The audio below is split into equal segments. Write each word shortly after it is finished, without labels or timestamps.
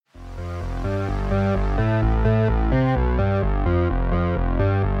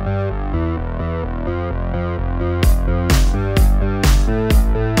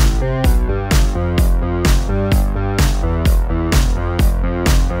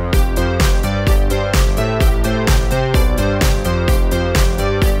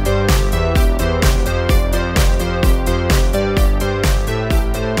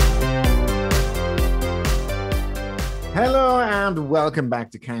welcome back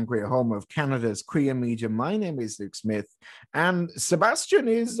to CanQueer, home of Canada's queer media. My name is Luke Smith, and Sebastian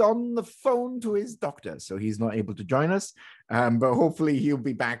is on the phone to his doctor, so he's not able to join us, but hopefully he'll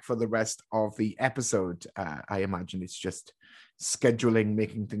be back for the rest of the episode. I imagine it's just scheduling,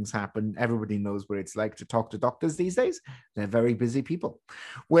 making things happen. Everybody knows what it's like to talk to doctors these days. They're very busy people.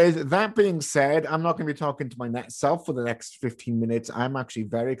 With that being said, I'm not going to be talking to my net self for the next 15 minutes. I'm actually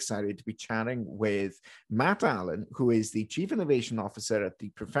very excited to be chatting with Matt Allen, who is the Chief Innovation Officer at the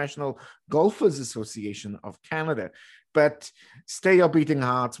Professional Golfers Association of Canada. But stay your beating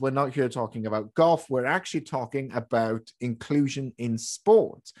hearts. We're not here talking about golf. We're actually talking about inclusion in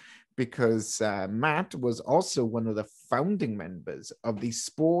sport, because Matt was also one of the founding members of the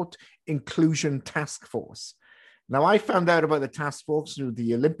Sport Inclusion Task Force. Now, I found out about the task force through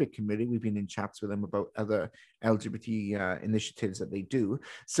the Olympic Committee. We've been in chats with them about other LGBT initiatives that they do.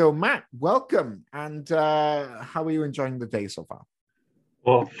 So, Matt, welcome. And how are you enjoying the day so far?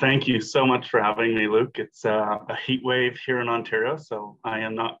 Well, thank you so much for having me, Luke. It's a heat wave here in Ontario, so I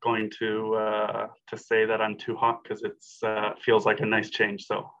am not going to say that I'm too hot, because it feels like a nice change.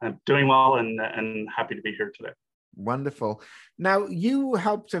 So I'm doing well and happy to be here today. Wonderful. Now, you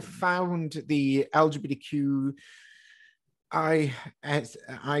helped to found the LGBTQ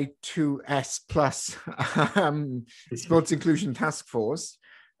I2S plus Sports Inclusion Task Force.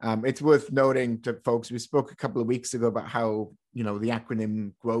 It's worth noting to folks, we spoke a couple of weeks ago about how, you know, the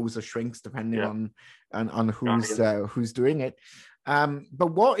acronym grows or shrinks depending on who's doing it.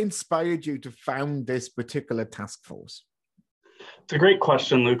 But what inspired you to found this particular task force? It's a great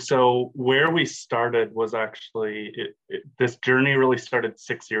question, Luke. So where we started was actually, this journey really started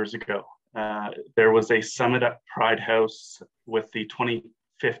 6 years ago. There was a summit at Pride House with the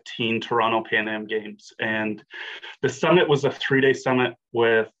 2015 Toronto Pan Am Games, and the summit was a 3-day summit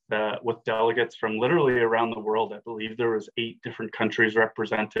with delegates from literally around the world. I believe there was 8 different countries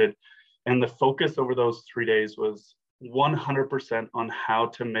represented, and the focus over those 3 days was 100% on how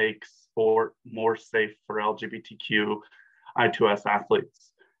to make sport more safe for LGBTQ I2S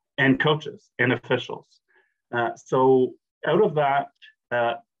athletes and coaches and officials. So out of that,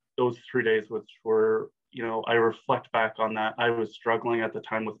 those 3 days, which were, you know, I reflect back on that, I was struggling at the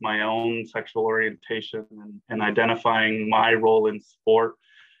time with my own sexual orientation and identifying my role in sport.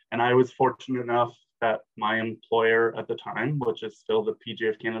 And I was fortunate enough that my employer at the time, which is still the PGA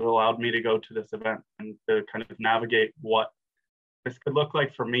of Canada, allowed me to go to this event and to kind of navigate what this could look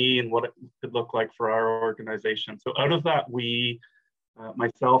like for me and what it could look like for our organization. So out of that, we,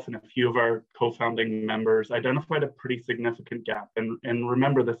 myself and a few of our co-founding members, identified a pretty significant gap. And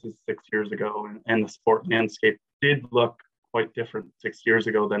remember, this is 6 years ago, and the sport landscape did look quite different 6 years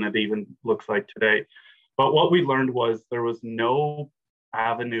ago than it even looks like today. But what we learned was there was no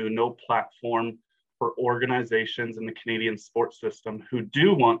avenue, no platform for organizations in the Canadian sports system who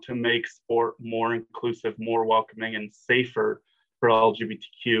do want to make sport more inclusive, more welcoming, and safer for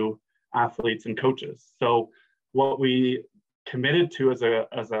LGBTQ athletes and coaches. So what we committed to as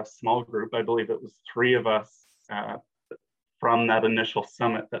a small group, I believe it was 3 of us from that initial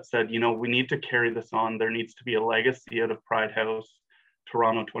summit, that said, you know, we need to carry this on. There needs to be a legacy out of Pride House,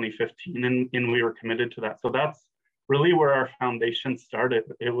 Toronto 2015, and we were committed to that. So that's really where our foundation started.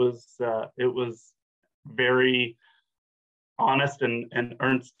 It was very honest and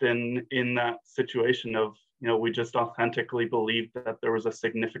earnest in that situation of, you know, we just authentically believed that there was a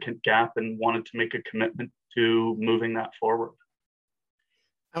significant gap and wanted to make a commitment to moving that forward.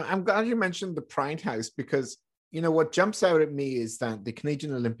 I'm glad you mentioned the Pride House, because, you know, what jumps out at me is that the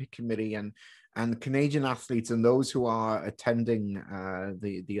Canadian Olympic Committee and Canadian athletes and those who are attending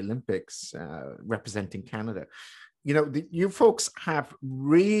the Olympics representing Canada, you know, you folks have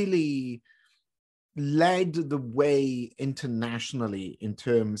really led the way internationally in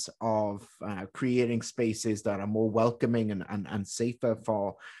terms of creating spaces that are more welcoming and safer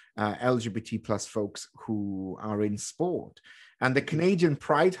for LGBT plus folks who are in sport. And the Canadian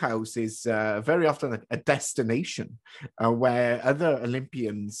Pride House is very often a destination where other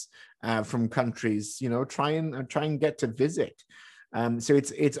Olympians from countries, you know, try and get to visit. So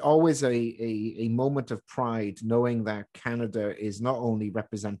it's always a moment of pride, knowing that Canada is not only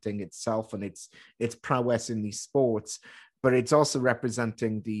representing itself and its prowess in these sports, but it's also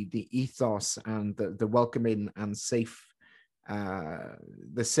representing the ethos and the welcoming and safe,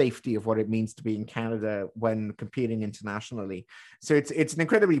 the safety of what it means to be in Canada when competing internationally. So it's an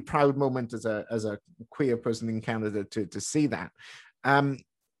incredibly proud moment as a queer person in Canada to see that.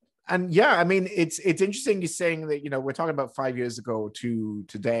 And yeah, I mean, it's interesting you're saying that, you know, we're talking about 5 years ago to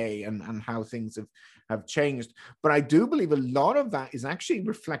today and how things have changed. But I do believe a lot of that is actually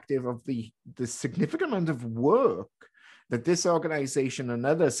reflective of the significant amount of work that this organization and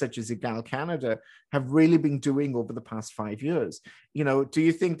others such as Egal Canada have really been doing over the past 5 years. Do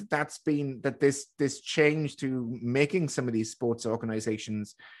you think that this change to making some of these sports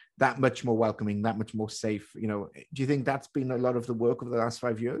organizations that much more welcoming, that much more safe, do you think that's been a lot of the work over the last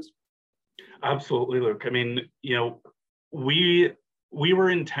 5 years? Absolutely, Luke. I mean, we were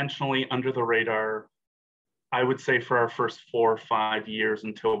intentionally under the radar, I would say, for our first 4 or 5 years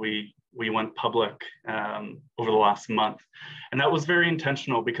until we went public over the last month. And that was very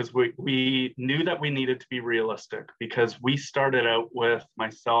intentional because we knew that we needed to be realistic, because we started out with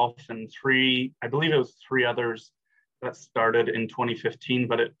myself and three others that started in 2015,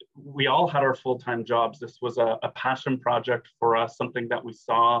 but we all had our full-time jobs. This was a passion project for us, something that we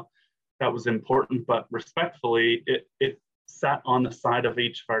saw that was important, but respectfully, it sat on the side of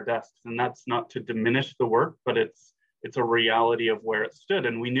each of our desks. And that's not to diminish the work, but it's a reality of where it stood.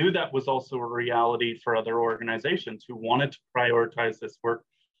 And we knew that was also a reality for other organizations who wanted to prioritize this work,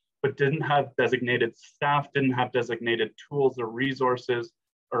 but didn't have designated staff, didn't have designated tools or resources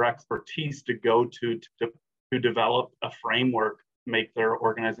or expertise to go to develop a framework to make their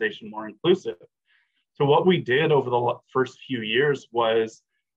organization more inclusive. So what we did over the first few years was,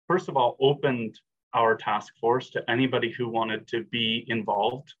 first of all, opened our task force to anybody who wanted to be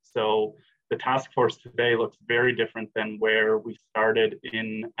involved. So the task force today looks very different than where we started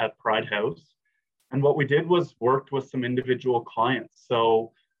at Pride House. And what we did was worked with some individual clients.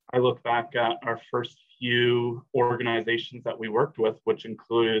 So I look back at our first few organizations that we worked with, which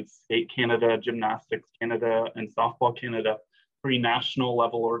includes Skate Canada, Gymnastics Canada, and Softball Canada, 3 national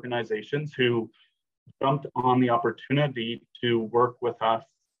level organizations who jumped on the opportunity to work with us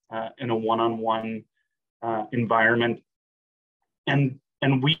in a one-on-one environment. And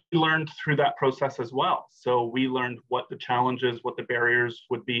we learned through that process as well. So we learned what the challenges, what the barriers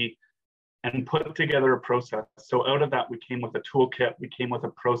would be, and put together a process. So out of that, we came with a toolkit, we came with a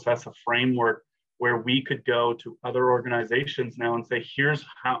process, a framework where we could go to other organizations now and say, here's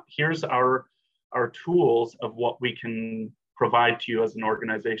our tools of what we can provide to you as an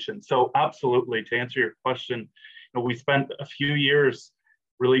organization. So absolutely, to answer your question, we spent a few years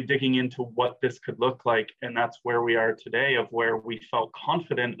really digging into what this could look like. And that's where we are today, of where we felt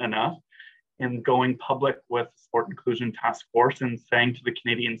confident enough in going public with Sport Inclusion Task Force and saying to the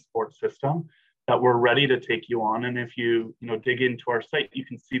Canadian sports system that we're ready to take you on. And if you dig into our site, you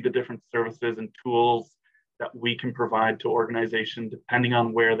can see the different services and tools that we can provide to organizations depending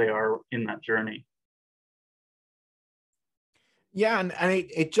on where they are in that journey. Yeah, and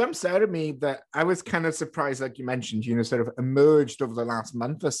it jumps out at me that I was kind of surprised, like you mentioned, sort of emerged over the last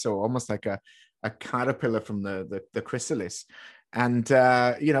month or so, almost like a caterpillar from the chrysalis. And,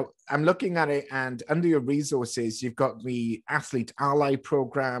 I'm looking at it, and under your resources, you've got the Athlete Ally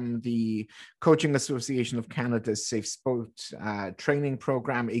Program, the Coaching Association of Canada's Safe Sport training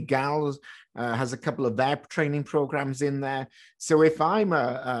program. Egal has a couple of their training programs in there. So if I'm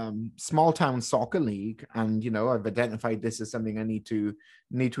a small town soccer league and, I've identified this as something I need to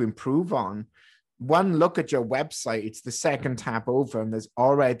improve on, one look at your website, it's the second tab over, and there's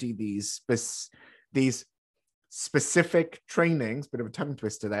already these specific trainings, bit of a tongue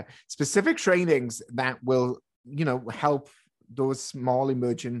twister there, specific trainings that will, help those small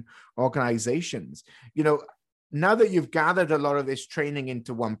emerging organizations. Now that you've gathered a lot of this training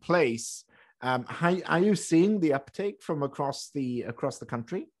into one place, how are you seeing the uptake from across the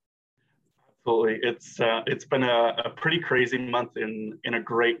country? Absolutely. It's been a pretty crazy month in a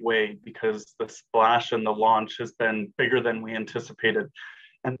great way, because the splash and the launch has been bigger than we anticipated.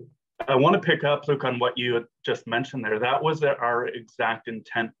 And I want to pick up, Luke, on what you had just mentioned there. That was our exact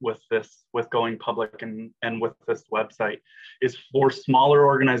intent with going public and with this website, is for smaller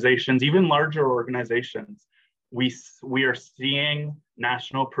organizations, even larger organizations. We are seeing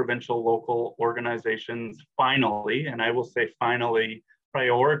national, provincial, local organizations finally, and I will say finally,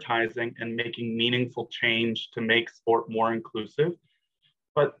 prioritizing and making meaningful change to make sport more inclusive,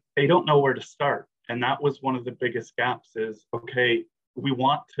 but they don't know where to start. And that was one of the biggest gaps is, okay, we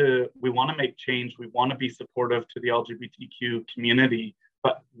want to make change. We want to be supportive to the LGBTQ community,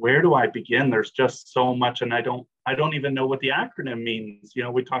 but where do I begin? There's just so much, and I don't even know what the acronym means.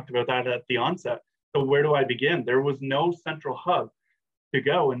 We talked about that at the onset. So where do I begin? There was no central hub to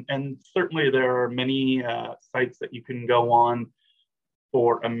go, and certainly there are many sites that you can go on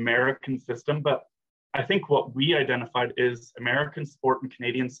for American system, but I think what we identified is American sport and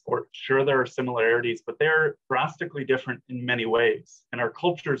Canadian sport. Sure, there are similarities, but they're drastically different in many ways. And our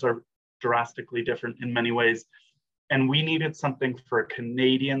cultures are drastically different in many ways. And we needed something for a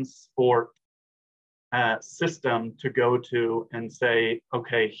Canadian sport system to go to and say,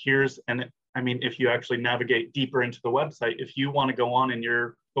 okay, here's I mean, if you actually navigate deeper into the website, if you want to go on and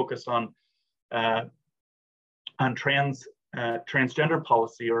you're focused on transgender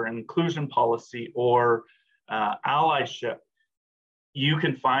policy or inclusion policy or allyship, you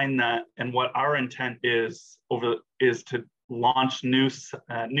can find that. And what our intent is to launch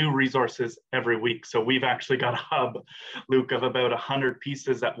new resources every week. So we've actually got a hub, Luke, of about 100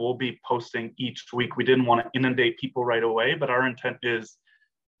 pieces that we'll be posting each week. We didn't want to inundate people right away, but our intent is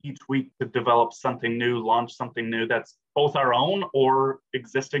each week to develop something new, launch something new that's both our own or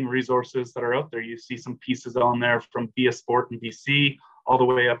existing resources that are out there. You see some pieces on there from Be a Sport in BC all the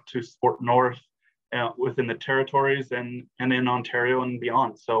way up to Sport North within the territories and in Ontario and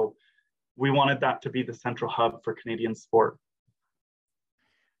beyond. So we wanted that to be the central hub for Canadian sport.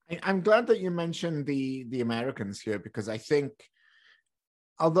 I'm glad that you mentioned the Americans here, because I think,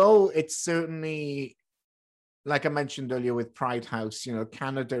 although it's certainly, like I mentioned earlier with Pride House,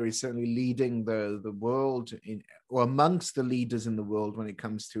 Canada is certainly leading the world or amongst the leaders in the world when it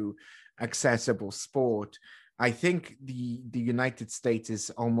comes to accessible sport. I think the United States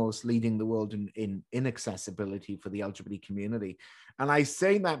is almost leading the world in inaccessibility for the LGBT community. And I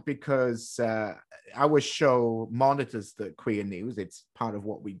say that because our show monitors the queer news. It's part of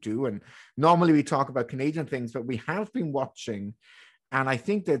what we do. And normally we talk about Canadian things, but we have been watching, and I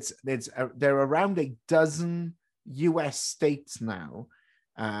think there are around a dozen US states now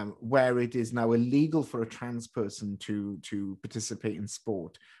where it is now illegal for a trans person to participate in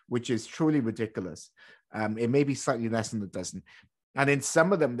sport, which is truly ridiculous. It may be slightly less than a dozen. And in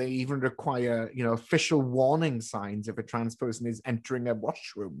some of them, they even require, official warning signs if a trans person is entering a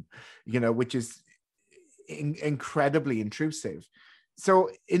washroom, which is incredibly intrusive. So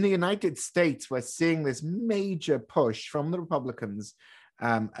in the United States, we're seeing this major push from the Republicans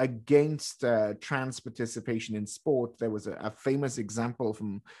against trans participation in sport. There was a famous example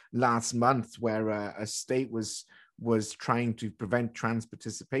from last month where a state was trying to prevent trans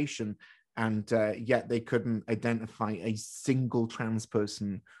participation, and yet they couldn't identify a single trans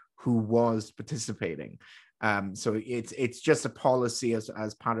person who was participating. So it's just a policy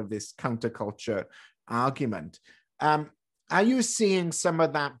as part of this counterculture argument. Are you seeing some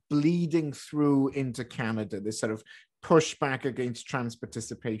of that bleeding through into Canada, this sort of pushback against trans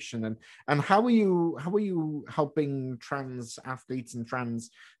participation, and how are you helping trans athletes and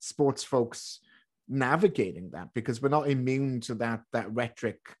trans sports folks navigating that, because we're not immune to that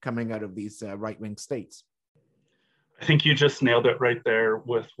rhetoric coming out of these right-wing states? I think you just nailed it right there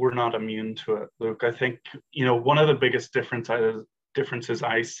with we're not immune to it, Luke. I think, one of the biggest differences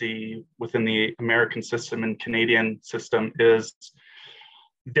I see within the American system and Canadian system is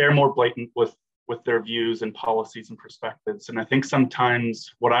they're more blatant with their views and policies and perspectives. And I think sometimes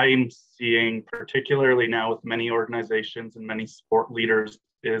what I'm seeing, particularly now with many organizations and many sport leaders,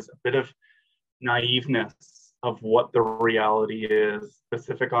 is a bit of naiveness of what the reality is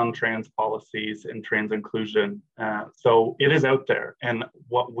specific on trans policies and trans inclusion. So it is out there. And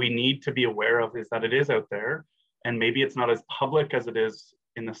what we need to be aware of is that it is out there. And maybe it's not as public as it is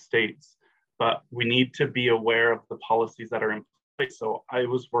in the States, but we need to be aware of the policies that are in place. So I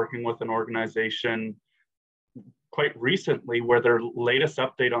was working with an organization quite recently where their latest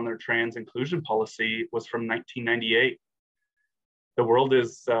update on their trans inclusion policy was from 1998. The world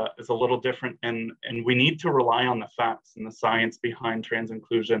is a little different, and we need to rely on the facts and the science behind trans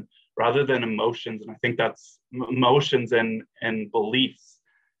inclusion rather than emotions. And I think that's emotions and beliefs,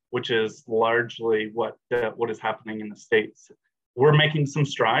 which is largely what is happening in the States. We're making some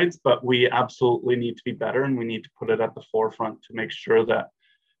strides, but we absolutely need to be better, and we need to put it at the forefront to make sure that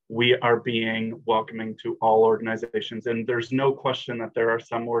we are being welcoming to all organizations. And there's no question that there are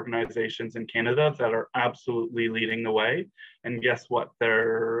some organizations in Canada that are absolutely leading the way. And guess what?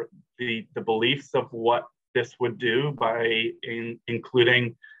 They're the beliefs of what this would do by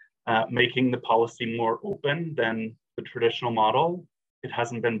including making the policy more open than the traditional model. It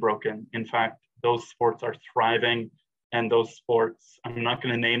hasn't been broken. In fact, those sports are thriving, and those sports, I'm not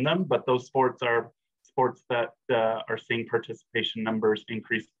going to name them, but those sports are sports that are seeing participation numbers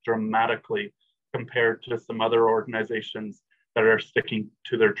increase dramatically compared to some other organizations that are sticking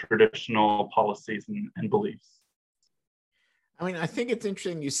to their traditional policies and beliefs. I mean, I think it's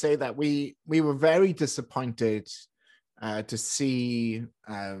interesting you say that. We were very disappointed to see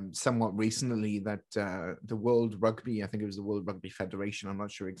somewhat recently that the World Rugby, I think it was the World Rugby Federation, I'm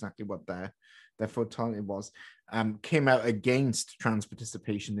not sure exactly what their full title was, came out against trans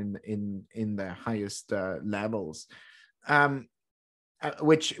participation in their highest levels.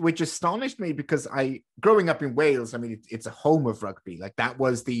 which astonished me because growing up in Wales, I mean, it's a home of rugby. Like that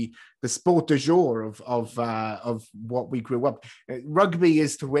was the sport du jour of what we grew up. Rugby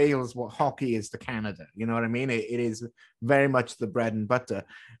is to Wales what hockey is to Canada. You know what I mean? It is very much the bread and butter.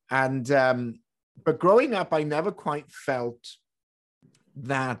 And but growing up, I never quite felt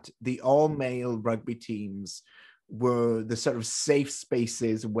that the all-male rugby teams were the sort of safe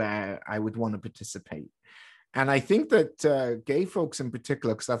spaces where I would want to participate. And I think that gay folks in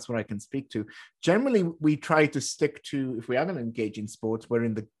particular, because that's what I can speak to, generally we try to stick to, if we are going to engage in sports, we're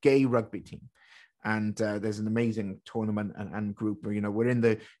in the gay rugby team. And there's an amazing tournament and group where, you know, we're in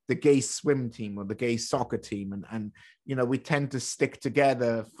the gay swim team or the gay soccer team. And you know, we tend to stick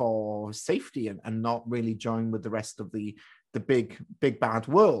together for safety and not really join with the rest of the big bad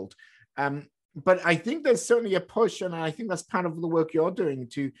world. But I think there's certainly a push, and I think that's part of the work you're doing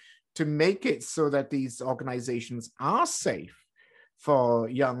to make it so that these organizations are safe for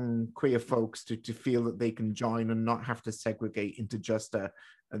young queer folks to feel that they can join and not have to segregate into just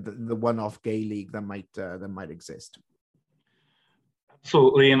the one-off gay league that might exist.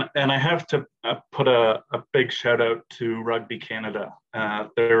 Absolutely, and I have to put a big shout out to Rugby Canada.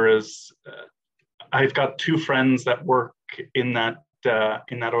 I've got two friends that work in that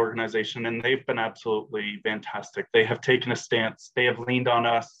organization, and they've been absolutely fantastic. They have taken a stance. They have leaned on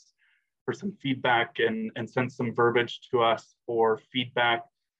us for some feedback and sent some verbiage to us for feedback.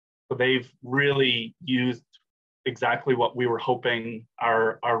 So they've really used exactly what we were hoping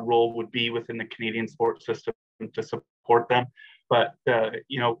our role would be within the Canadian sports system to support them. But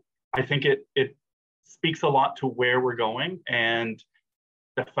you know, I think it speaks a lot to where we're going, and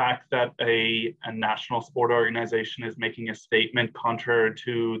the fact that a national sport organization is making a statement contrary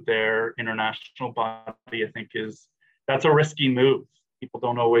to their international body, I think that's a risky move. People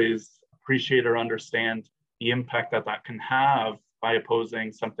don't always appreciate or understand the impact that can have by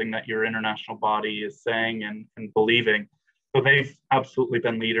opposing something that your international body is saying and believing. So they've absolutely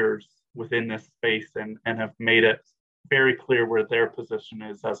been leaders within this space and have made it very clear where their position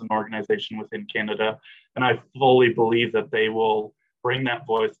is as an organization within Canada. And I fully believe that they will bring that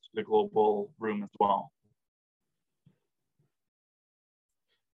voice to the global room as well.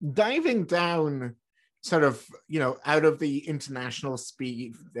 Diving down sort of, you know, out of the international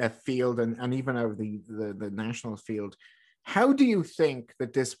field and even out of the national field, how do you think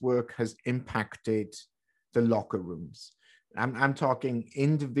that this work has impacted the locker rooms? I'm talking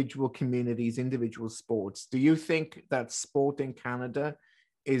individual communities, individual sports. Do you think that sport in Canada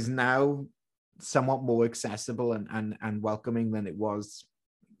is now somewhat more accessible and welcoming than it was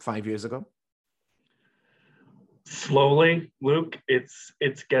 5 years ago? Slowly, Luke,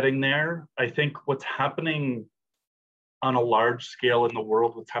 it's getting there. I think what's happening on a large scale in the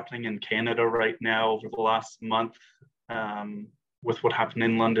world, what's happening in Canada right now over the last month, with what happened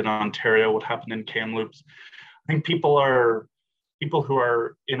in London, Ontario, what happened in Kamloops, I think people who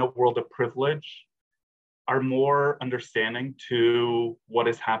are in a world of privilege are more understanding to what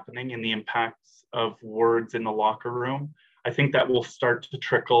is happening and the impacts of words in the locker room. I think that will start to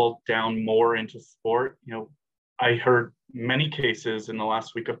trickle down more into sport. You know, I heard many cases in the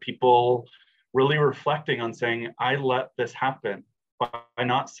last week of people really reflecting on saying, I let this happen by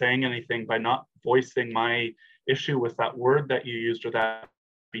not saying anything, by not voicing my issue with that word that you used or that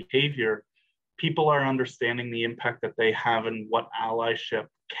behavior. People are understanding the impact that they have and what allyship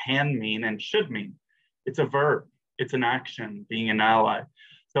can mean and should mean. It's a verb, it's an action, being an ally.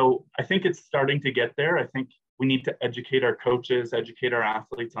 So I think it's starting to get there. I think we need to educate our coaches, educate our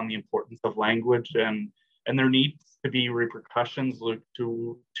athletes on the importance of language, and there needs to be repercussions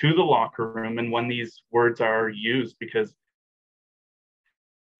to the locker room and when these words are used, because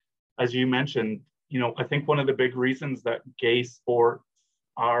as you mentioned, you know, I think one of the big reasons that gay sports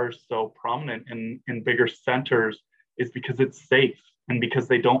are so prominent in bigger centers is because it's safe and because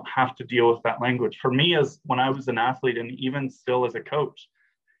they don't have to deal with that language. For me, as when I was an athlete and even still as a coach,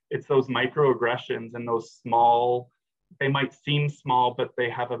 it's those microaggressions and those small, they might seem small, but they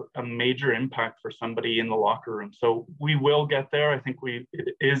have a major impact for somebody in the locker room. So we will get there. I think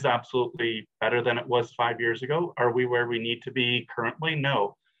it is absolutely better than it was 5 years ago. Are we where we need to be currently?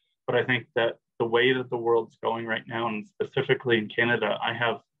 No. But I think that the way that the world's going right now, and specifically in Canada, I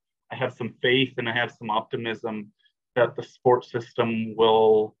have some faith and I have some optimism that the sports system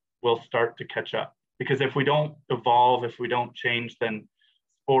will start to catch up. Because if we don't evolve, if we don't change, then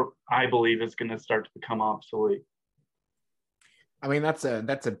sport, I believe, is going to start to become obsolete. I mean, that's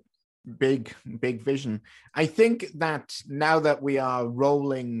a big vision. I think that now that we are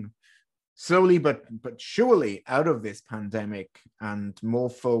rolling slowly but surely out of this pandemic, and more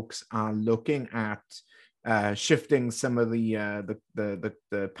folks are looking at shifting some of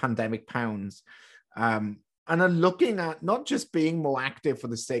the pandemic pounds, and are looking at not just being more active for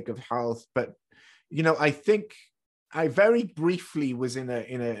the sake of health, but I think I very briefly was in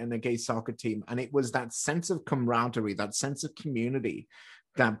a gay soccer team, and it was that sense of camaraderie, that sense of community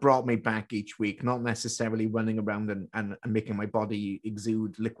that brought me back each week, not necessarily running around and making my body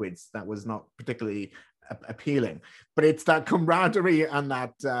exude liquids. That was not particularly appealing, but it's that camaraderie and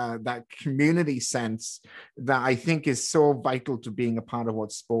that community sense that I think is so vital to being a part of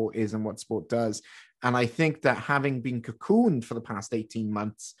what sport is and what sport does. And I think that having been cocooned for the past 18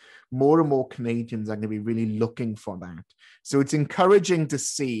 months, more and more Canadians are going to be really looking for that. So it's encouraging to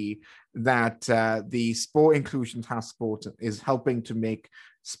see that the Sport Inclusion Task Force is helping to make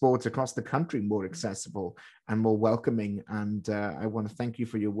sports across the country more accessible and more welcoming. And I want to thank you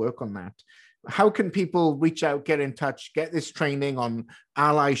for your work on that. How can people reach out, get in touch, get this training on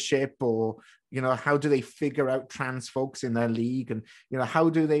allyship, or how do they figure out trans folks in their league, and how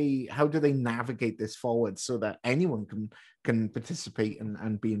do they navigate this forward so that anyone can participate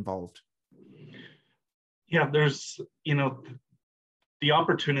and be involved? Yeah, there's the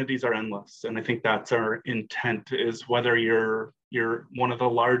opportunities are endless, and I think that's our intent, is whether you're one of the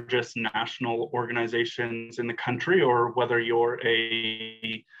largest national organizations in the country, or whether you're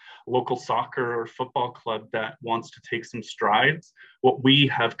a local soccer or football club that wants to take some strides. What we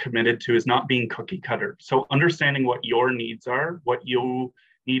have committed to is not being cookie cutter. So understanding what your needs are, what you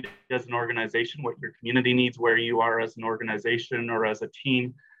need as an organization, what your community needs, where you are as an organization or as a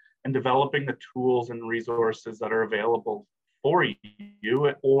team, and developing the tools and resources that are available for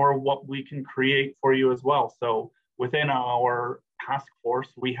you, or what we can create for you as well. So within our task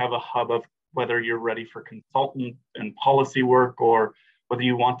force, we have a hub of whether you're ready for consultant and policy work, or whether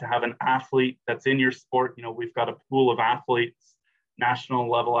you want to have an athlete that's in your sport. We've got a pool of athletes, national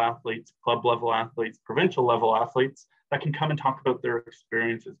level athletes, club level athletes, provincial level athletes that can come and talk about their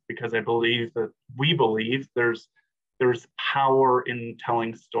experiences, because we believe there's power in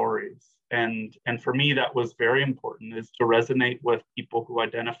telling stories. And for me, that was very important, is to resonate with people who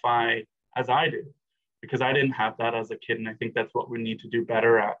identify as I do, because I didn't have that as a kid. And I think that's what we need to do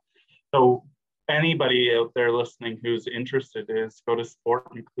better at. So anybody out there listening who's interested, is go to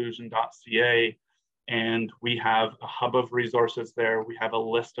sportinclusion.ca, and we have a hub of resources there. We have a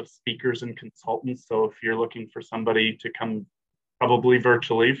list of speakers and consultants. So if you're looking for somebody to come, probably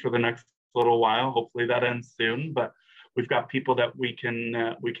virtually for the next little while, hopefully that ends soon, but we've got people that we can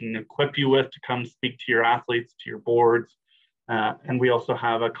equip you with to come speak to your athletes, to your boards. And we also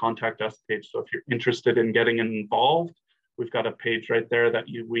have a contact us page. So if you're interested in getting involved, we've got a page right there that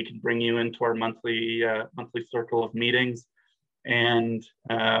we can bring you into our monthly circle of meetings, and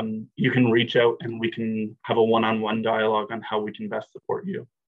you can reach out and we can have a one-on-one dialogue on how we can best support you.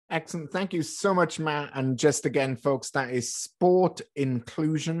 Excellent. Thank you so much, Matt. And just again, folks, that is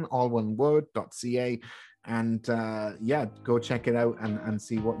sportinclusion, all one word, .ca. And go check it out and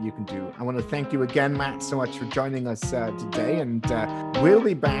see what you can do. I want to thank you again, Matt, so much for joining us today. And we'll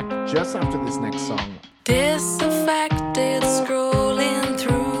be back just after this next song. Disaffected, scrolling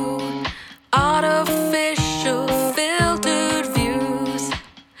through artificial filtered views.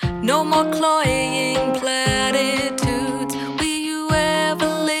 No more cloying platitudes. Will you ever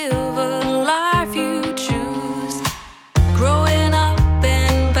live a life you choose? Growing up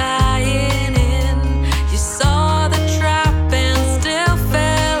and buying in, you saw the trap and still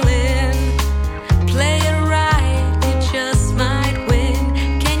fell in. Play it right, you just might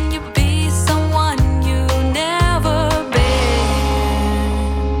win. Can you be someone you never been?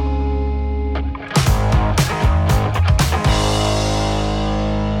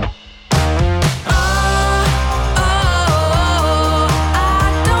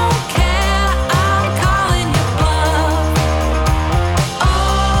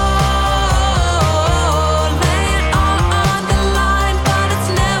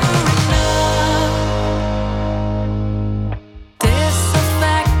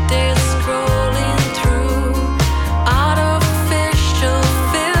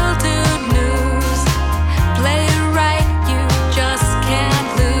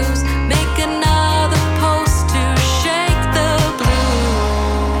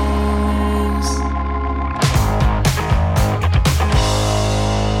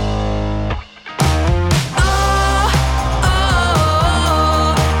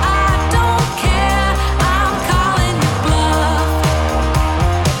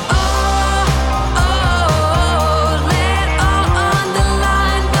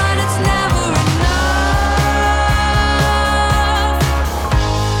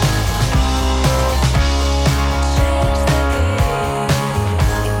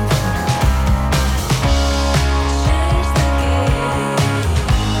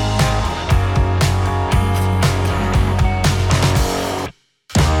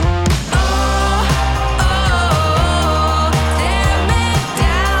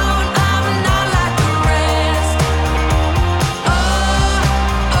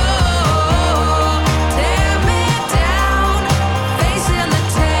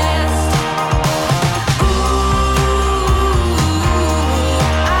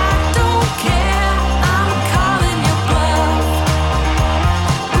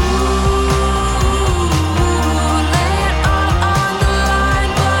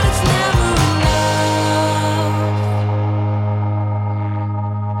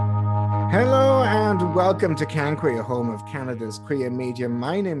 Welcome to Can Queer, home of Canada's queer media.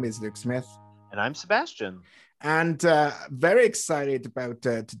 My name is Luke Smith. And I'm Sebastian. And very excited about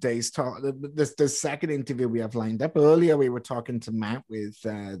today's talk. The second interview we have lined up. Earlier, we were talking to Matt with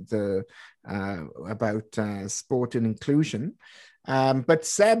about sport and inclusion. But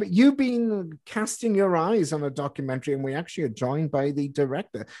Seb, you've been casting your eyes on a documentary, and we actually are joined by the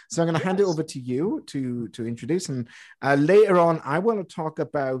director. So I'm going to hand it over to you to introduce. And later on, I want to talk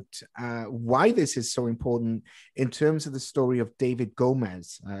about why this is so important in terms of the story of David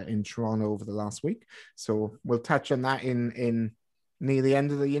Gomez in Toronto over the last week. So we'll touch on that in near the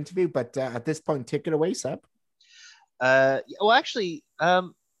end of the interview. But at this point, take it away, Seb. Well, actually,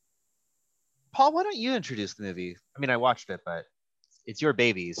 Paul, why don't you introduce the movie? I mean, I watched it, but it's your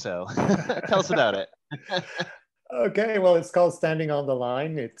baby, so tell us about it. Okay, well, it's called Standing on the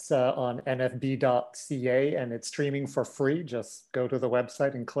Line. It's on nfb.ca and it's streaming for free. Just go to the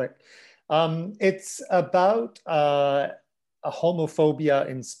website and click. It's about a homophobia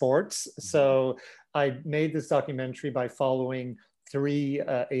in sports. So I made this documentary by following three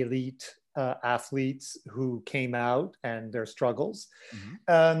elite athletes who came out and their struggles.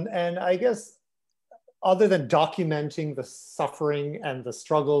 And I guess other than documenting the suffering and the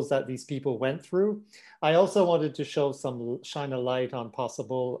struggles that these people went through, I also wanted to shine a light on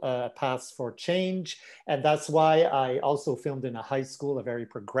possible paths for change. And that's why I also filmed in a high school, a very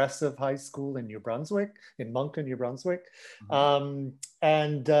progressive high school in New Brunswick, in Moncton, New Brunswick.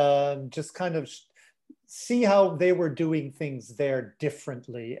 Just kind of see how they were doing things there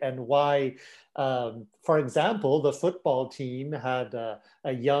differently and why, for example, the football team had a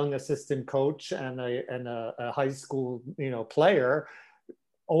young assistant coach and a high school, player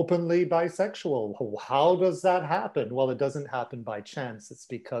openly bisexual. How does that happen? Well, it doesn't happen by chance. It's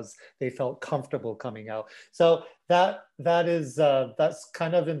because they felt comfortable coming out. So that's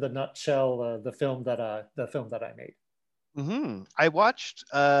kind of in the nutshell the film that I made. I watched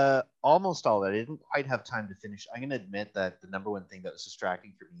almost all that. I didn't quite have time to finish. I'm going to admit that the number one thing that was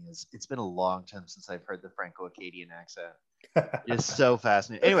distracting for me is it's been a long time since I've heard the Franco-Acadian accent. It's so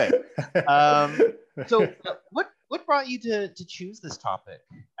fascinating. Anyway, so what brought you to choose this topic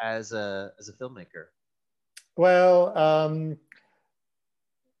as a filmmaker? Well,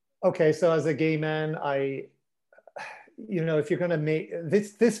 okay, so as a gay man, if you're going to make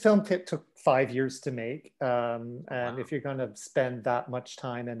this film took 5 years to make, and if you're going to spend that much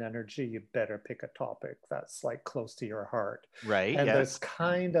time and energy, you better pick a topic that's like close to your heart. Right. And there's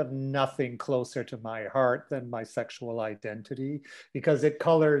kind of nothing closer to my heart than my sexual identity, because it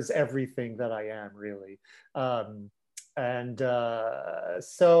colors everything that I am, really.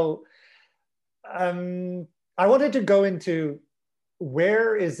 So I wanted to go into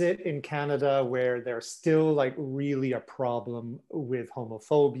where is it in Canada where there's still like really a problem with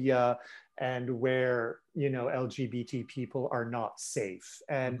homophobia and where, LGBT people are not safe.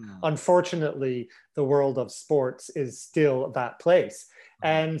 And unfortunately, the world of sports is still that place.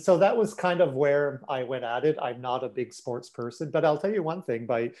 And so that was kind of where I went at it. I'm not a big sports person, but I'll tell you one thing,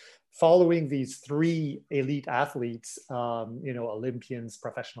 by following these three elite athletes, Olympians,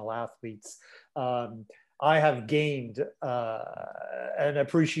 professional athletes, I have gained an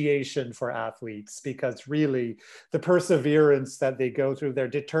appreciation for athletes, because really the perseverance that they go through, their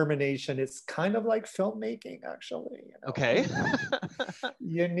determination, it's kind of like filmmaking, actually. Okay.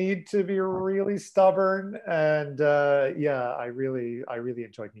 You need to be really stubborn. And I really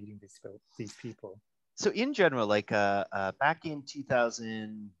enjoyed meeting these people. So in general, like back in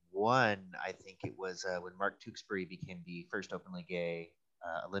 2001, I think it was when Mark Tewksbury became the first openly gay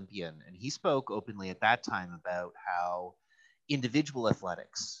Olympian, and he spoke openly at that time about how individual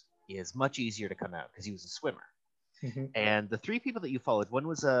athletics is much easier to come out because he was a swimmer. And the three people that you followed, one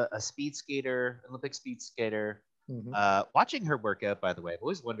was a speed skater, Olympic speed skater. Watching her work out, by the way, I've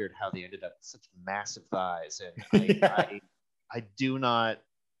always wondered how they ended up with such massive thighs, and I do not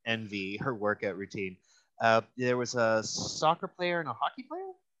envy her workout routine. There was a soccer player and a hockey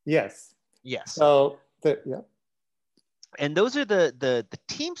player. Yes. So yeah. And those are the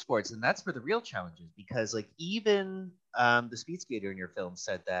team sports, and that's where the real challenge is, because like even the speed skater in your film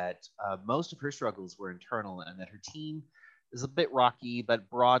said that most of her struggles were internal, and that her team is a bit rocky, but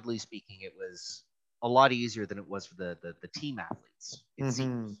broadly speaking, it was a lot easier than it was for the team athletes. It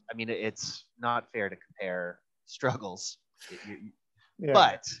seems. I mean, it's not fair to compare struggles,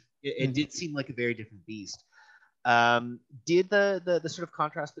 but it did seem like a very different beast. Did the sort of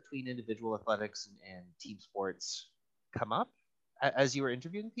contrast between individual athletics and team sports come up as you were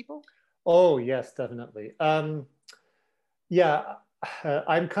interviewing people? Oh, yes, definitely. I'm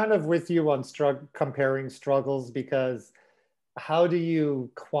kind of with you on comparing struggles, because how do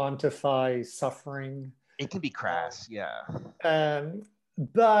you quantify suffering? It can be crass, yeah.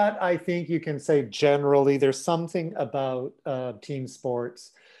 But I think you can say generally there's something about team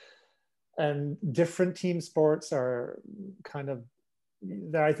sports, and different team sports are kind of,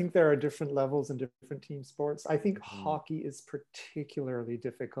 I think there are different levels in different team sports. I think hockey is particularly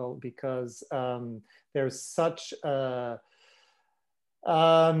difficult because there's such an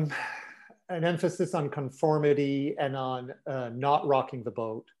emphasis on conformity and on not rocking the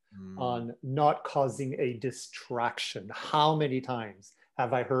boat, on not causing a distraction. How many times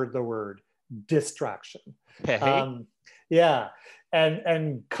have I heard the word distraction? Okay. Yeah,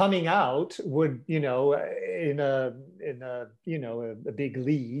 and coming out would, you know, in a you know, a big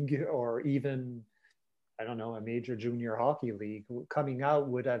league, or even, I don't know, a major junior hockey league, coming out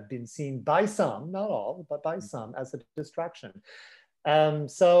would have been seen by some, not all, but by some, as a distraction.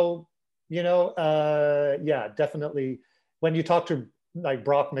 So, you know, yeah, definitely. When you talk to, like,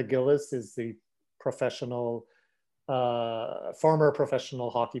 Brock McGillis is the professional, former professional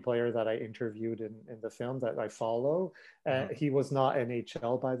hockey player that I interviewed in the film that I follow. He was not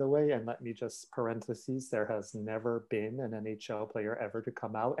NHL, by the way. And let me just parentheses, there has never been an NHL player ever to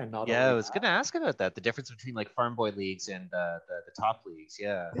come out. And not Yeah, only I was going to ask about that. The difference between like farm boy leagues and the top leagues.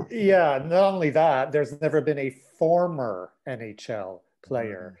 Yeah. Yeah, not only that, there's never been a former NHL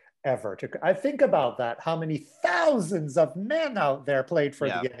player ever to. I think about that. How many thousands of men out there played for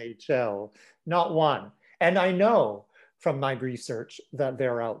the NHL? Not one. And I know from my research that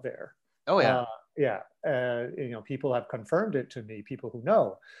they're out there. Oh, yeah. You know, people have confirmed it to me, people who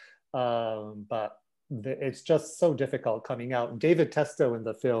know. But it's just so difficult coming out. And David Testo in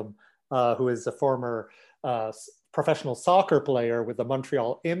the film, who is a former professional soccer player with the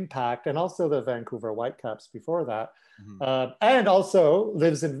Montreal Impact and also the Vancouver Whitecaps before that, and also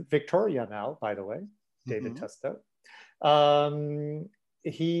lives in Victoria now, by the way, David Testo.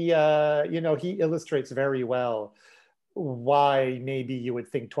 He, you know, he illustrates very well why maybe you would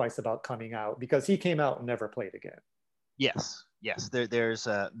think twice about coming out, because he came out and never played again. Yes. There's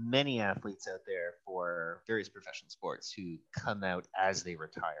many athletes out there for various professional sports who come out as they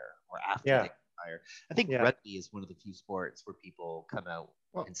retire or after they retire. I think rugby is one of the few sports where people come out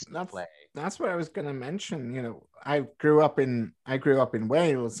and still play. That's what I was going to mention. You know, I grew up in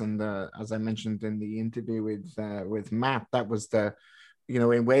Wales, and as I mentioned in the interview with Matt, that was the, you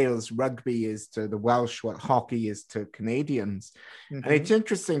know, in Wales, rugby is to the Welsh what hockey is to Canadians. And it's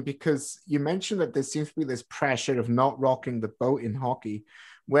interesting because you mentioned that there seems to be this pressure of not rocking the boat in hockey,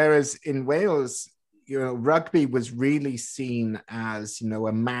 whereas in Wales, you know, rugby was really seen as, you know,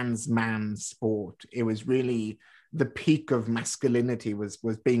 a man's sport. It was really the peak of masculinity was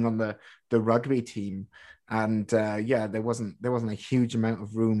being on the rugby team. And there wasn't a huge amount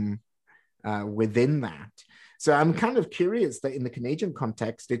of room within that. So I'm kind of curious that in the Canadian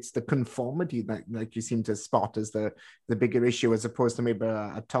context, it's the conformity that, like, you seem to spot as the bigger issue, as opposed to maybe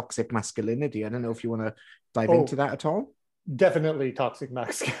a toxic masculinity. I don't know if you want to dive into that at all. Definitely toxic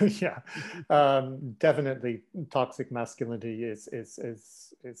masculinity. Definitely toxic masculinity is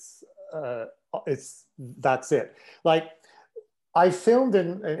that's it. Like, I filmed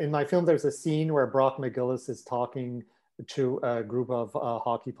in my film, there's a scene where Brock McGillis is talking to a group of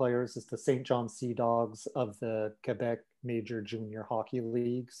hockey players. It's the St. John Sea Dogs of the Quebec Major Junior Hockey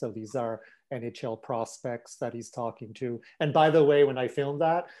League. So these are NHL prospects that he's talking to. And by the way, when I filmed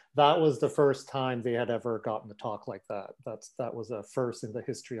that was the first time they had ever gotten to talk like that. That was a first in the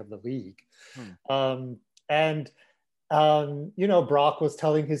history of the league. You know, Brock was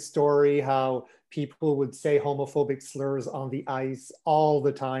telling his story how people would say homophobic slurs on the ice all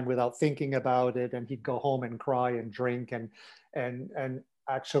the time without thinking about it, and he'd go home and cry and drink and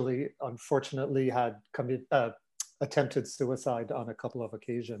actually, unfortunately, had attempted suicide on a couple of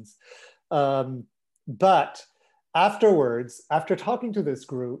occasions. But afterwards, after talking to this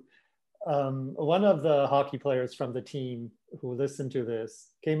group, one of the hockey players from the team who listened to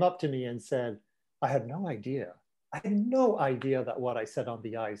this came up to me and said, I had no idea that what I said on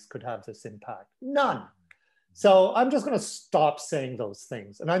the ice could have this impact. None. So I'm just going to stop saying those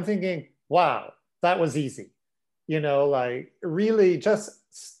things. And I'm thinking, wow, that was easy. You know, like, really just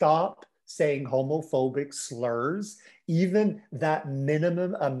stop saying homophobic slurs. Even that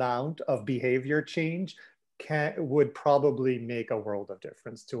minimum amount of behavior change would probably make a world of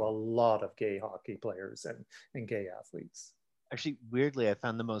difference to a lot of gay hockey players and gay athletes. Actually, weirdly, I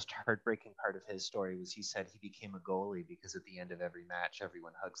found the most heartbreaking part of his story was he said he became a goalie because at the end of every match,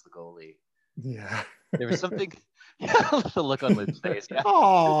 everyone hugs the goalie. Yeah. There was something, the look on Luke's face. Yeah.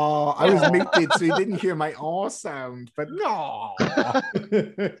 Oh, I was muted, so he didn't hear my aw sound, but no.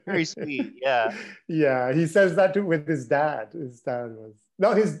 Very sweet, yeah. Yeah, he says that with his dad. His dad was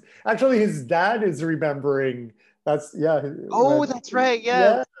No, his dad is remembering. That's yeah. Oh, that's right.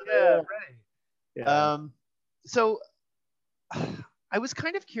 Yeah, yeah, right. yeah. So I was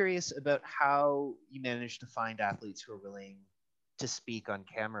kind of curious about how you managed to find athletes who are willing to speak on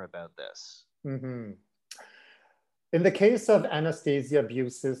camera about this. Mm-hmm. In the case of Anastasia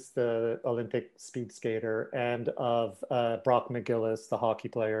Busis, the Olympic speed skater, and of Brock McGillis, the hockey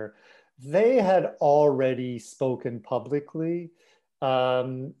player, they had already spoken publicly.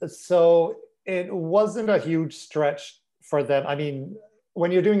 So it wasn't a huge stretch for them. I mean,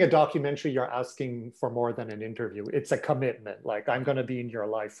 when you're doing a documentary, you're asking for more than an interview. It's a commitment. Like, I'm going to be in your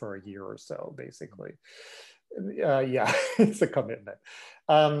life for a year or so, basically. Yeah, it's a commitment.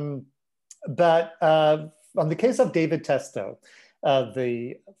 But on the case of David Testo,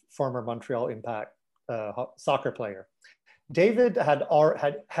 the former Montreal Impact soccer player, David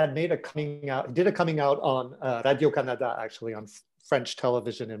had made a coming out, did a coming out on Radio Canada, actually on French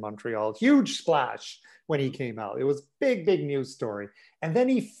television in Montreal. Huge splash when he came out. It was big news story. And then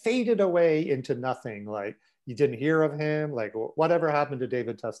he faded away into nothing. Like, you didn't hear of him. Like, whatever happened to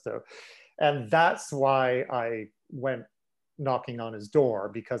David Testo? And that's why I went knocking on his door,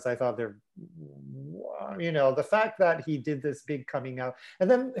 because I thought the fact that he did this big coming out, and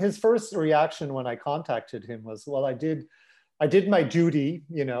then his first reaction when I contacted him was, well, I did my duty,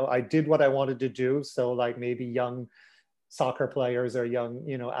 I did what I wanted to do. So like, maybe young soccer players or young,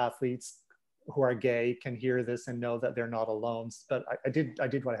 athletes who are gay can hear this and know that they're not alone. But I did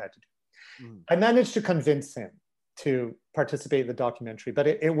what I had to do. Mm. I managed to convince him to participate in the documentary, but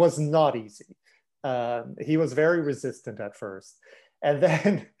it was not easy. He was very resistant at first. And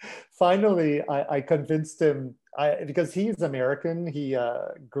then finally, I convinced him, because he's American. He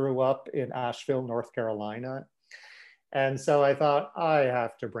grew up in Asheville, North Carolina. And so I thought, I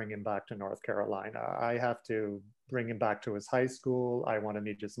have to bring him back to North Carolina. I have to bring him back to his high school. I want to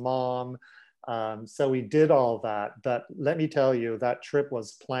meet his mom. So we did all that. But let me tell you, that trip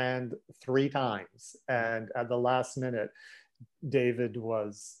was planned 3 times. And at the last minute, David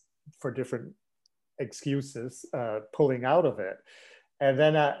was, for different excuses, pulling out of it. And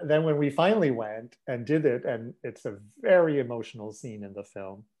then when we finally went and did it, and it's a very emotional scene in the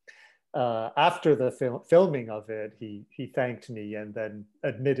film, after the filming of it, he thanked me and then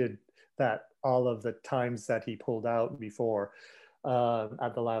admitted that all of the times that he pulled out before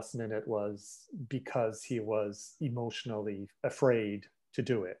at the last minute was because he was emotionally afraid to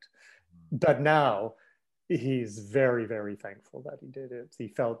do it. But now he's very, very thankful that he did it. He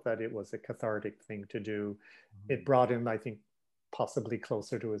felt that it was a cathartic thing to do. It brought him, I think, possibly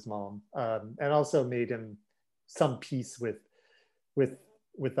closer to his mom, and also made him some peace with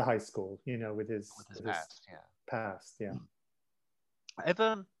the high school, with his past. Past, yeah. I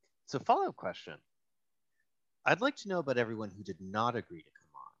have so follow-up question. I'd like to know about everyone who did not agree to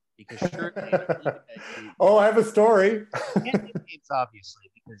come on, because surely oh, I have a story. Names, obviously,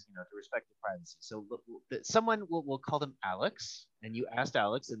 because to respect the privacy. So someone will call them Alex, and you asked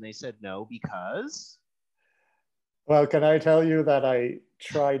Alex, and they said no because. Well, can I tell you that I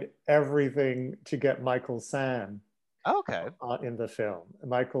tried everything to get Michael San in the film.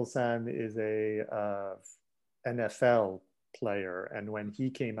 Michael San is a NFL player, and when he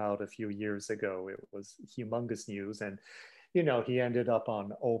came out a few years ago, it was humongous news, and he ended up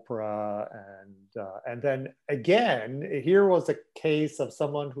on Oprah, and then again, here was a case of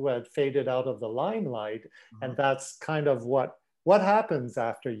someone who had faded out of the limelight, and that's kind of what happens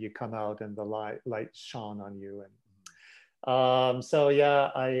after you come out and the light shone on you. And so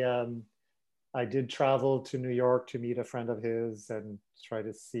yeah, I did travel to New York to meet a friend of his and try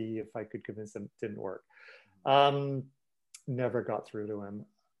to see if I could convince him. Didn't work. Never got through to him.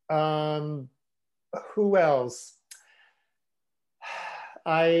 Who else?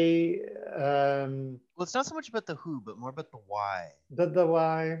 Well, it's not so much about the who, but more about the why. The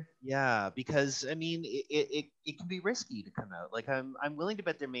why. Yeah, because I mean, it can be risky to come out. Like, I'm willing to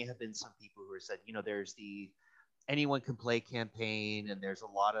bet there may have been some people who have said, there's the anyone can play campaign, and there's a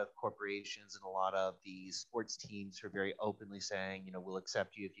lot of corporations and a lot of these sports teams who are very openly saying, we'll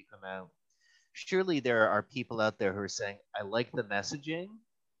accept you if you come out. Surely there are people out there who are saying, I like the messaging,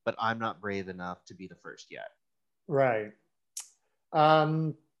 but I'm not brave enough to be the first yet. Right.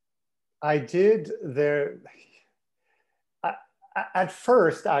 I did there. At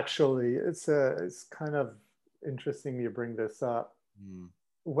first, actually, it's kind of interesting you bring this up.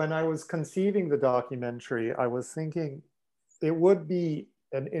 When I was conceiving the documentary, I was thinking it would be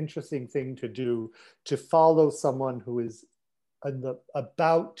an interesting thing to do, to follow someone who is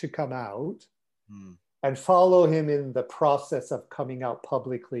about to come out and follow him in the process of coming out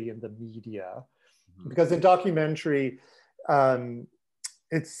publicly in the media. Because in documentary,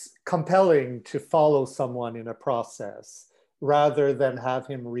 it's compelling to follow someone in a process rather than have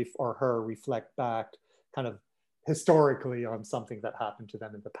him or her reflect back kind of historically on something that happened to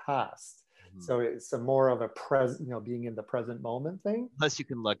them in the past. Mm-hmm. So it's a more of a present, being in the present moment thing. Unless you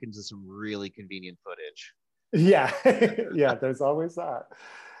can look into some really convenient footage. Yeah, yeah, there's always that.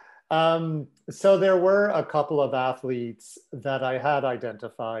 So there were a couple of athletes that I had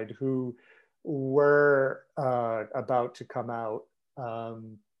identified who were about to come out.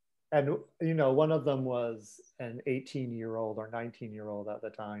 And, one of them was an 18-year-old or 19-year-old at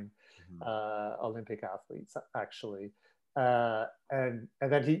the time, mm-hmm. Olympic athletes, actually. And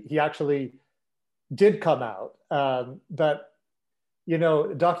then he actually did come out. But,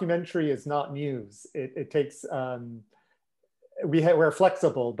 documentary is not news. It takes, we're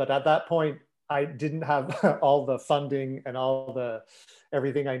flexible, but at that point, I didn't have all the funding and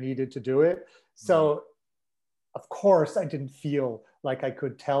everything I needed to do it. So, of course, I didn't feel like I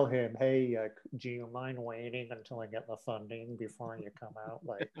could tell him, hey, do you mind waiting until I get the funding before you come out?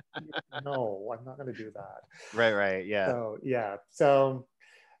 Like, no, I'm not going to do that. Right, yeah. So, yeah. So,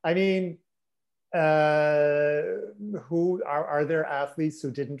 I mean, who are there athletes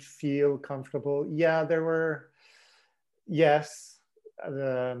who didn't feel comfortable? Yeah, there were. Yes.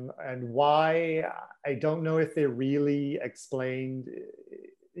 And why, I don't know if they really explained,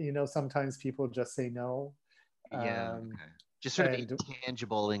 sometimes people just say no. Yeah. Okay. Just sort of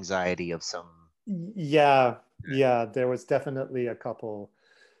intangible anxiety of some. Yeah. Yeah. There was definitely a couple,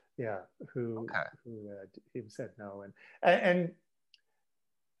 who said no. And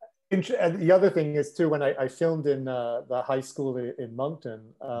the other thing is too, when I filmed in the high school in Moncton,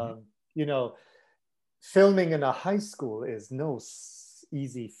 filming in a high school is no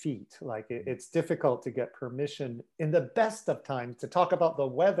easy feat. Like it's difficult to get permission in the best of times to talk about the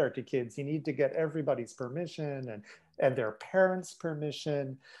weather to kids. You need to get everybody's permission and their parents'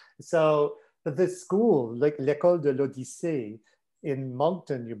 permission. So this school, like L'École de l'Odyssée in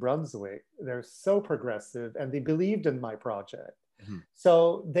Moncton, New Brunswick, they're so progressive and they believed in my project. Mm-hmm.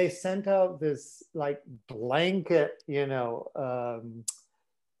 So they sent out this like blanket,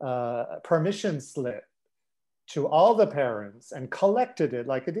 permission slip to all the parents and collected it.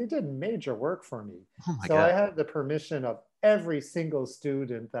 Like they did major work for me. Oh so God. I had the permission of every single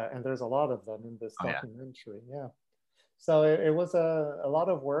student and there's a lot of them in this documentary. Yeah. So it was a lot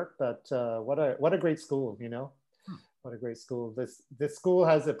of work, but what a great school, What a great school. This school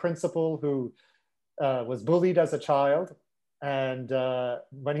has a principal who was bullied as a child. And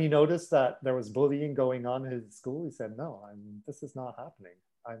when he noticed that there was bullying going on in his school, he said, no, this is not happening.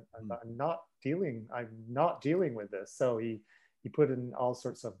 I'm not dealing with this. So he put in all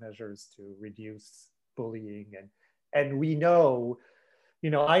sorts of measures to reduce bullying. And we know,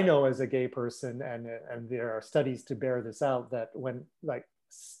 I know as a gay person, and there are studies to bear this out, that when like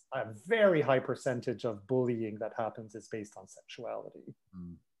a very high percentage of bullying that happens is based on sexuality.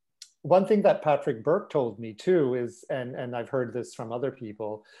 Mm. One thing that Patrick Burke told me too is, and I've heard this from other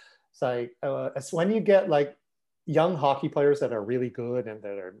people, it's like, it's when you get like young hockey players that are really good and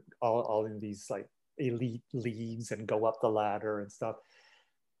that are all in these like elite leagues and go up the ladder and stuff,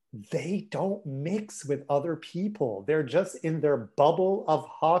 they don't mix with other people. They're just in their bubble of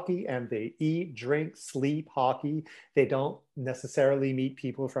hockey and they eat, drink, sleep hockey. They don't necessarily meet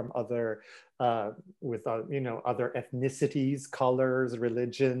people from other other ethnicities, colors,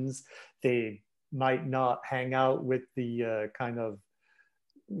 religions. They might not hang out with the kind of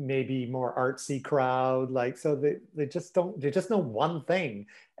maybe more artsy crowd, like, so they just know one thing.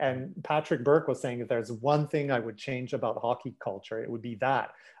 And Patrick Burke was saying, if there's one thing I would change about hockey culture, it would be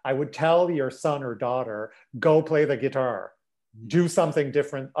that. I would tell your son or daughter, go play the guitar, do something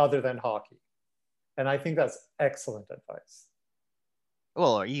different other than hockey. And I think that's excellent advice.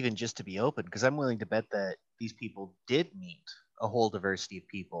 Well, or even just to be open, because I'm willing to bet that these people did meet a whole diversity of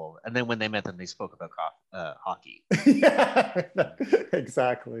people, and then when they met them, they spoke about hockey. Yeah,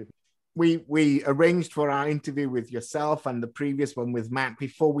 exactly. We arranged for our interview with yourself and the previous one with Matt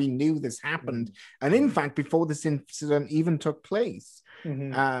before we knew this happened, and in fact before this incident even took place.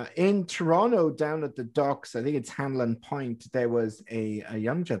 In Toronto, down at the docks, I think it's Hanlon Point, there was a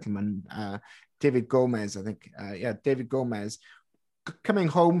young gentleman, David Gomez, I think. David Gomez, coming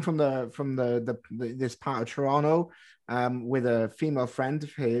home from this part of Toronto with a female friend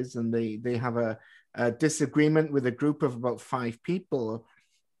of his, and they have a disagreement with a group of about 5 people.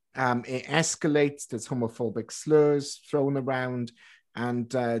 It escalates. There's homophobic slurs thrown around, and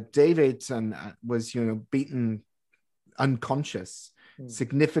David was beaten unconscious.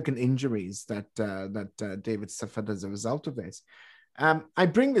 Significant injuries that David suffered as a result of this. I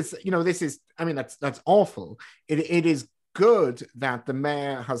bring this. This is. I mean, that's awful. It is good that the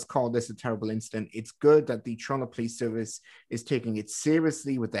mayor has called this a terrible incident. It's good that the Toronto Police Service is taking it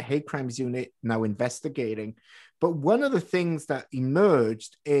seriously with the hate crimes unit now investigating. But one of the things that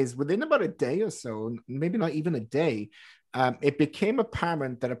emerged is within about a day or so, maybe not even a day, it became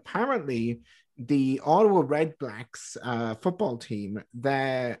apparent that apparently the Ottawa Red Blacks football team,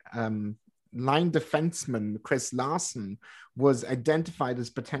 their line defenseman, Chris Larson, was identified as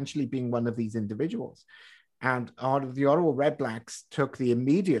potentially being one of these individuals. And the Ottawa Red Blacks took the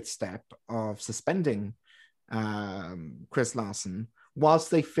immediate step of suspending Chris Larson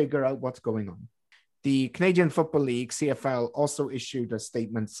whilst they figure out what's going on. The Canadian Football League, CFL, also issued a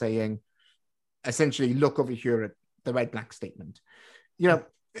statement saying, essentially, look over here at the Red Black statement. You know,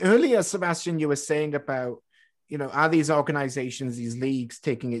 earlier, Sebastian, you were saying about, you know, are these organizations, these leagues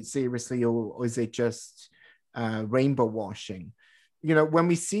taking it seriously, or is it just rainbow washing? You know, when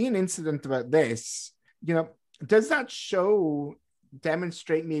we see an incident about this, you know, does that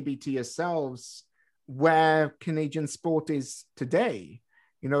demonstrate maybe to yourselves where Canadian sport is today?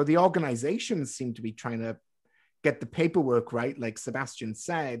 You know, the organizations seem to be trying to get the paperwork right, like Sebastian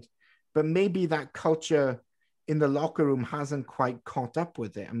said, but maybe that culture in the locker room hasn't quite caught up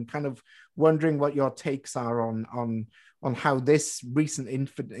with it. I'm kind of wondering what your takes are on how this recent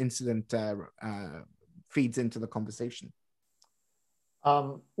incident feeds into the conversation.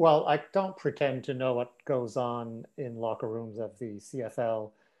 Well, I don't pretend to know what goes on in locker rooms of the CFL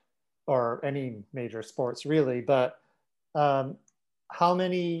or any major sports really, but how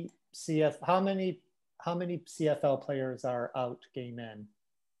many CFL players are out gay men?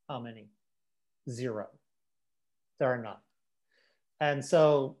 How many? 0. There are none. And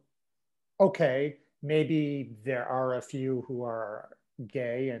so, okay, maybe there are a few who are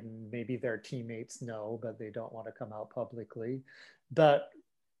gay and maybe their teammates know, but they don't want to come out publicly. But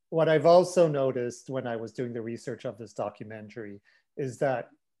what I've also noticed when I was doing the research of this documentary is that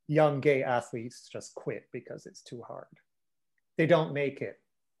young gay athletes just quit because it's too hard. They don't make it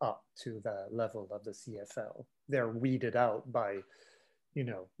up to the level of the CFL. They're weeded out by, you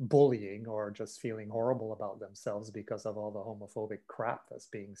know, bullying or just feeling horrible about themselves because of all the homophobic crap that's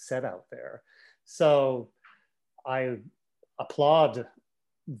being said out there. So I applaud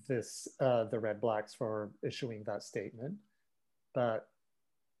the Red Blacks for issuing that statement, but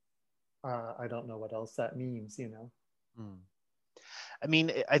I don't know what else that means, you know. I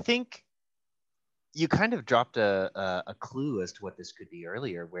mean, I think you kind of dropped a clue as to what this could be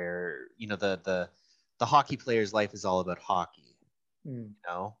earlier, where, you know, the hockey player's life is all about hockey. You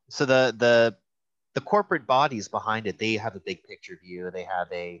know, so the corporate bodies behind it, they have a big picture view. They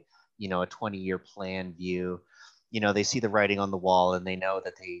have a 20-year plan view. You know, they see the writing on the wall and they know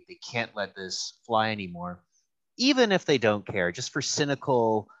that they can't let this fly anymore, even if they don't care, just for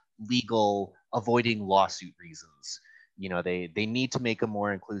cynical, legal, avoiding lawsuit reasons. You know, they need to make a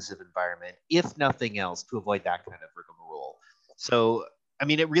more inclusive environment, if nothing else, to avoid that kind of rigmarole. So, I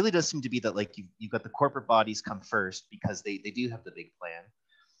mean, it really does seem to be that, like, you've got the corporate bodies come first because they do have the big plan.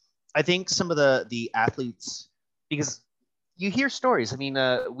 I think some of the athletes, because you hear stories. I mean,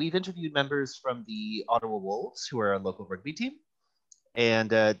 we've interviewed members from the Ottawa Wolves, who are a local rugby team,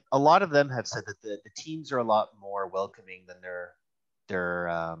 and a lot of them have said that the teams are a lot more welcoming than they're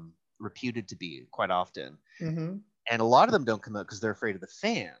reputed to be quite often. Mm-hmm. And a lot of them don't come out because they're afraid of the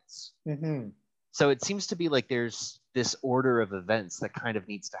fans. Mm-hmm. So it seems to be like there's this order of events that kind of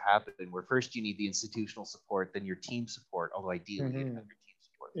needs to happen, where first you need the institutional support, then your team support, although ideally you'd have your team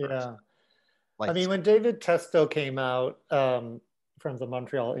support first. Yeah. I mean, when David Testo came out from the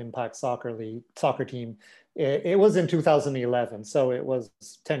Montreal Impact soccer team, it was in 2011. So it was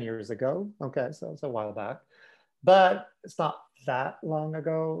 10 years ago. Okay, so it's a while back. But it's not that long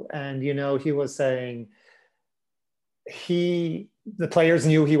ago. And, you know, he was saying the players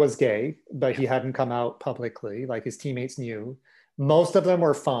knew he was gay, but he hadn't come out publicly. Like, his teammates knew. Most of them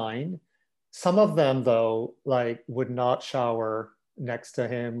were fine. Some of them, though, like, would not shower next to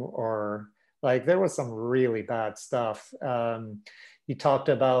him, or like, there was some really bad stuff. He talked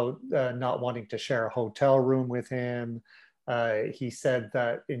about not wanting to share a hotel room with him. He said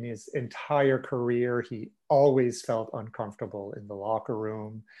that in his entire career, he always felt uncomfortable in the locker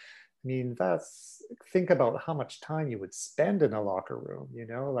room. I mean, think about how much time you would spend in a locker room, you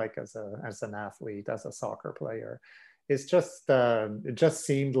know, like as an athlete, as a soccer player. It's just, it just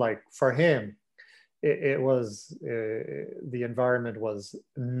seemed like for him, the environment was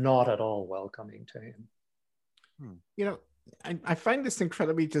not at all welcoming to him. You know, I find this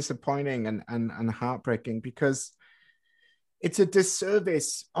incredibly disappointing and heartbreaking, because it's a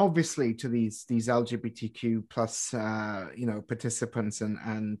disservice, obviously, to these LGBTQ plus, participants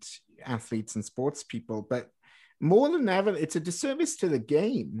and athletes and sports people. But more than ever, it's a disservice to the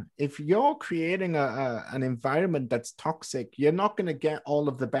game. If you're creating an environment that's toxic, you're not going to get all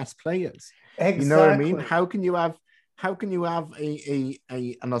of the best players. Exactly. You know what I mean? How can you have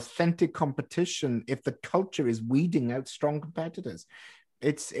an authentic competition if the culture is weeding out strong competitors?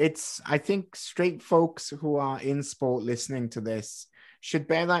 I think straight folks who are in sport listening to this should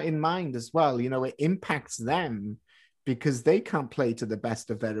bear that in mind as well. You know, it impacts them because they can't play to the best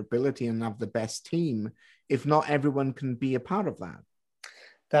of their ability and have the best team if not everyone can be a part of that.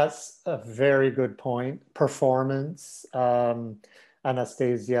 That's a very good point. Performance.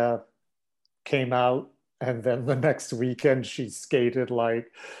 Anastasia came out, and then the next weekend she skated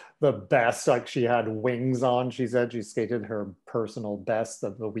like the best. Like she had wings on. She said she skated her personal best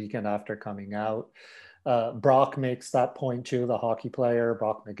of the weekend after coming out. Brock makes that point too, the hockey player,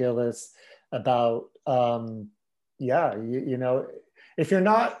 Brock McGillis, about you know, if you're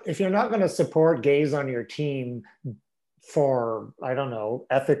not going to support gays on your team for, I don't know,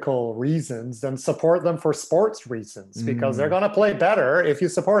 ethical reasons, then support them for sports reasons, because they're going to play better if you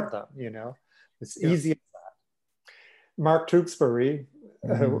support them. You know, it's easy as that. Mark Tewksbury,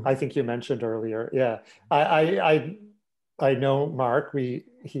 who I think you mentioned earlier. Yeah, I know Mark.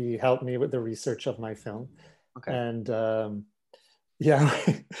 He helped me with the research of my film. Okay. And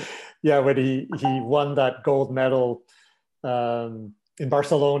when he won that gold medal in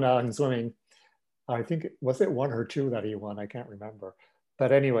Barcelona in swimming, I think was it 1 or 2 that he won? I can't remember.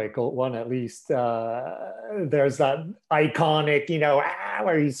 But anyway, gold one at least. There's that iconic, you know,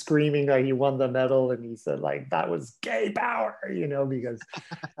 where he's screaming that he won the medal, and he said like that was gay power, you know, because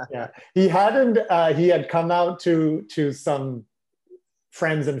he had come out to some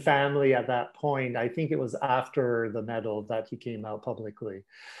friends and family at that point. I think it was after the medal that he came out publicly.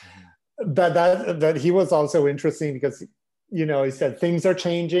 But that he was also interesting because, you know, he said things are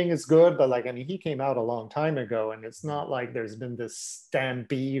changing, it's good, but like, I mean, he came out a long time ago, and it's not like there's been this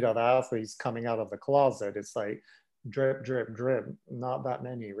stampede of athletes coming out of the closet. It's like drip, drip, drip. Not that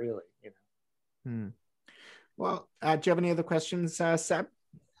many, really, you know. Well, do you have any other questions, Seb?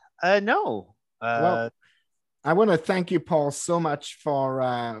 No. Well, I want to thank you, Paul, so much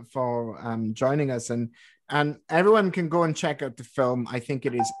for joining us, and everyone can go and check out the film. I think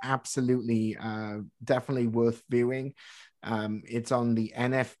it is absolutely, definitely worth viewing. It's on the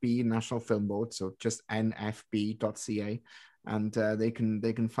NFB, National Film Board, so just nfb.ca, and they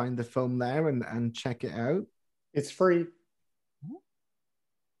can find the film there and check it out. It's free.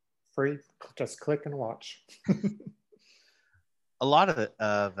 Free. Just click and watch. A lot of it,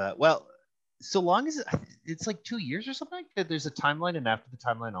 well, so long as it's like 2 years or something, that there's a timeline, and after the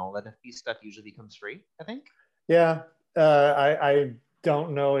timeline, all NFB stuff usually becomes free, I think. Yeah, I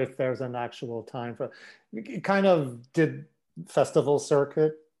don't know if there's an actual time for it. Kind of did festival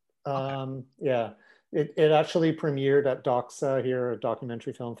circuit. Okay. Yeah, it actually premiered at DOXA here, a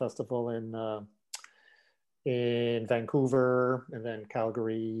documentary film festival in Vancouver, and then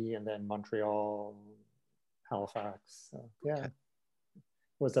Calgary, and then Montreal, Halifax. So, yeah, okay. It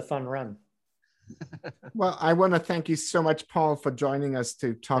was a fun run. Well, I want to thank you so much, Paul, for joining us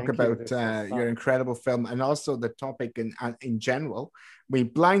to talk about your incredible film and also the topic in general. We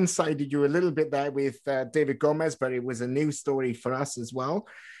blindsided you a little bit there with David Gomez, but it was a new story for us as well.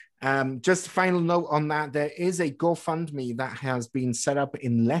 Just a final note on that, there is a GoFundMe that has been set up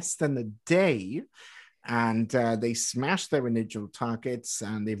in less than a day, and they smashed their initial targets,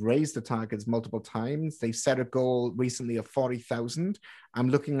 and they've raised the targets multiple times. They set a goal recently of 40,000. I'm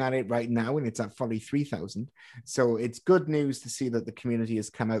looking at it right now, and it's at 43,000. So it's good news to see that the community has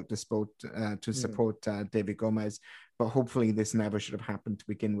come out to support David Gomez, but hopefully this never should have happened to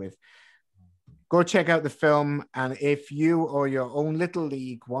begin with. Go check out the film, and if you or your own little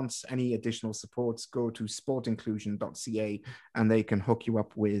league wants any additional supports, go to sportinclusion.ca and they can hook you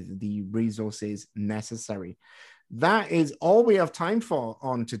up with the resources necessary. That is all we have time for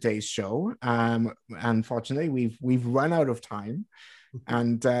on today's show. Unfortunately, we've run out of time,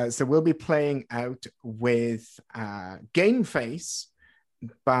 and so we'll be playing out with Game Face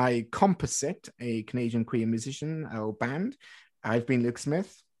by Composite, a Canadian queer musician or band. I've been Luke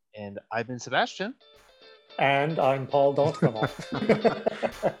Smith. And I've been Sebastian. And I'm Paul D'Entremont.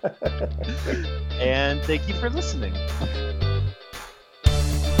 And thank you for listening.